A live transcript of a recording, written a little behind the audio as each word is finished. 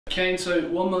Kane, so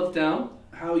 1 month down,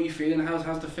 how are you feeling?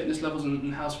 How's the fitness levels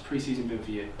and how's pre-season been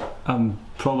for you? I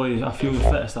feel the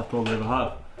fittest I've probably ever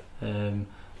had.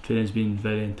 Training's been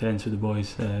very intense with the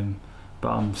boys, but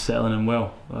I'm settling in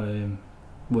well. I'm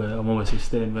obviously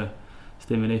staying with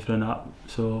Nathan and that,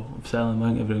 so I'm settling. I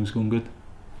think everything's going good.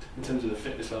 In terms of the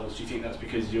fitness levels, do you think that's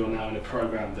because you're now in a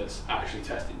programme that's actually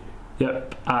testing you?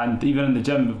 Yep, and even in the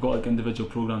gym, we've got like individual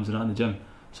programmes and that in the gym,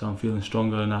 so I'm feeling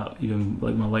stronger and that. Even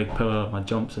like my leg power, my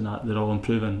jumps and that, they're all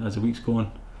improving as the week's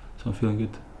going, so I'm feeling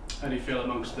good. How do you feel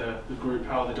amongst the group?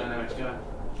 How are the dynamics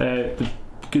going?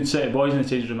 Good set of boys in the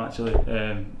change room actually.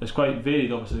 It's quite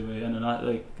varied obviously with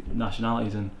like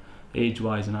nationalities and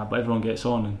age-wise and that, but everyone gets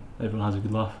on and everyone has a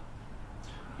good laugh.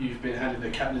 You've been handed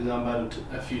the captain's armband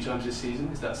a few times this season.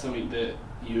 Is that something that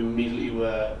you immediately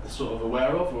were sort of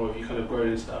aware of, or have you kind of grown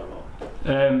into that role?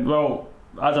 Well,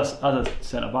 as a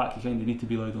centre back, you kind of need to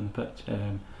be loud on the pitch.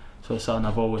 So it's something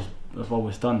I've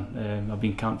always done. I've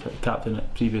been captain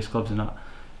at previous clubs and that.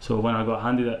 So when I got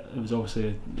handed it, I was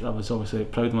obviously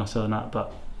proud of myself and that.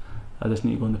 But I just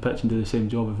need to go on the pitch and do the same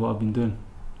job of what I've been doing.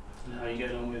 And how are you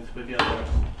getting on with the other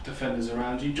defenders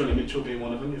around you? Johnny Mitchell being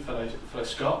one of them, your fellow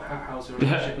Scott. How's the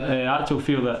relationship there? I actually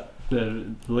feel that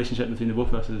the relationship between the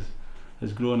both of us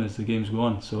has grown as the games go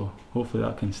on. So hopefully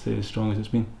that can stay as strong as it's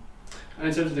been. And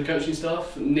in terms of the coaching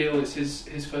staff, Neil, it's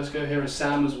his first go here, as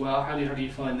Sam as well. How do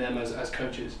you find them as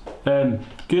coaches?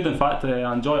 Good. In fact,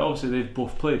 I enjoy it. Obviously they've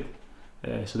both played,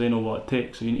 so they know what it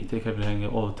takes. So you need to take everything,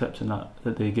 all the tips and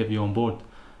that they give you on board,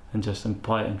 and just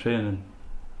apply it in training and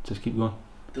just keep going.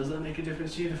 Does that make a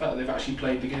difference to you, the fact that they've actually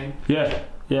played the game? Yeah,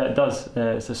 it does.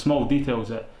 It's the small details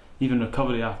that even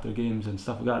recovery after games and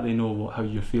stuff like that, they know how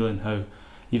you're feeling, how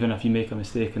even if you make a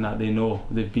mistake and that, they know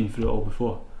they've been through it all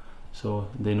before, so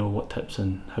they know what tips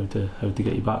and how to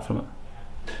get you back from it.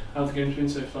 How's the game's been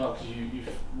so far? Because you've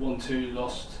won 2,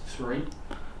 lost 3.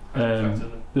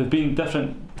 There've been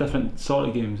different sort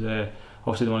of games.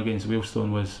 Obviously the one against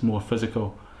Wheelstone was more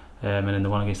physical, and then the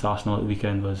one against Arsenal at the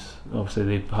weekend was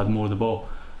obviously they had more of the ball.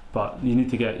 But you need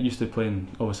to get used to playing,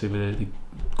 obviously with the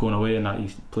going away and that, you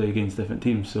play against different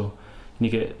teams, so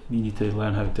you need to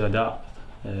learn how to adapt.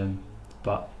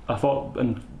 But I thought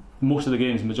in most of the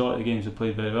games, the majority of the games, we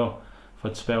played very well.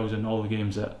 We've had spells in all the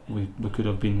games that we could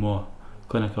have been more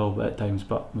clinical at times,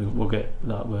 but we'll get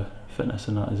that with fitness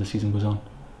and that as the season goes on.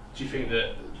 Do you think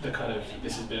that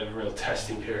this has been a real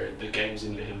testing period? The games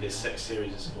in this sixth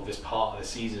series or this part of the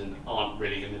season aren't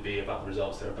really going to be about the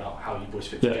results. They're about how you boys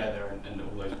fit together and all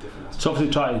those different aspects. So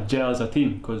obviously try to gel as a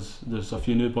team, because there's a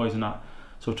few new boys in that.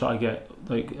 So try to get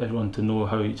like everyone to know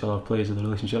how each other plays with the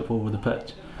relationship over the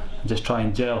pitch, and just try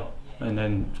and gel, and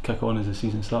then kick on as the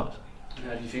season starts. Do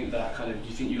you think do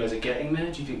you think you guys are getting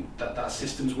there? Do you think that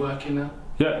system's working now?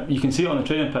 Yeah, you can see it on the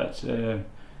training pitch.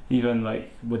 Even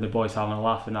like with the boys having a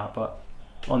laugh and that, but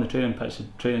on the training pitch, the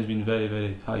training's been very,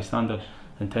 very high standard.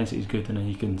 Intensity is good, and then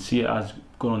you can see it as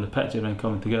going on the pitch, everyone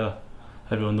coming together.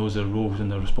 Everyone knows their roles and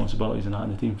their responsibilities and that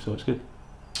in the team, so it's good.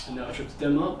 And now a trip to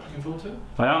Denmark, looking forward to it?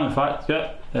 I am, in fact,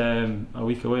 yeah. A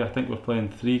week away. I think we're playing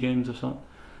 3 games or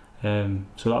something.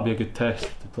 So that'll be a good test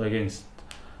to play against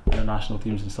international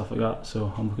teams and stuff like that.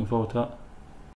 So I'm looking forward to that.